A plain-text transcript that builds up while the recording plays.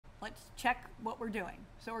let's check what we're doing.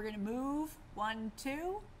 So we're going to move 1,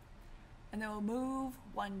 2, and then we'll move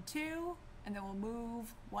 1, 2, and then we'll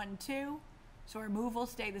move 1, 2. So our move will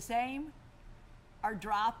stay the same. Our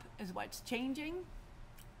drop is what's changing.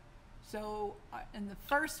 So in the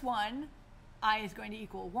first one, I is going to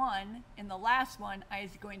equal 1. In the last one, I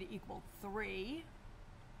is going to equal 3.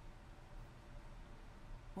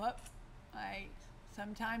 Whoop, I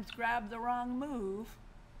sometimes grab the wrong move.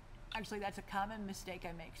 Actually, that's a common mistake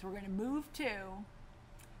I make. So we're going to move 2.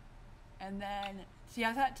 And then, see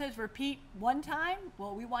how that says repeat 1 time?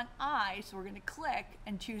 Well, we want I, so we're going to click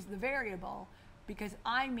and choose the variable because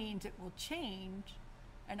I means it will change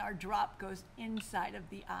and our drop goes inside of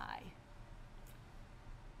the I.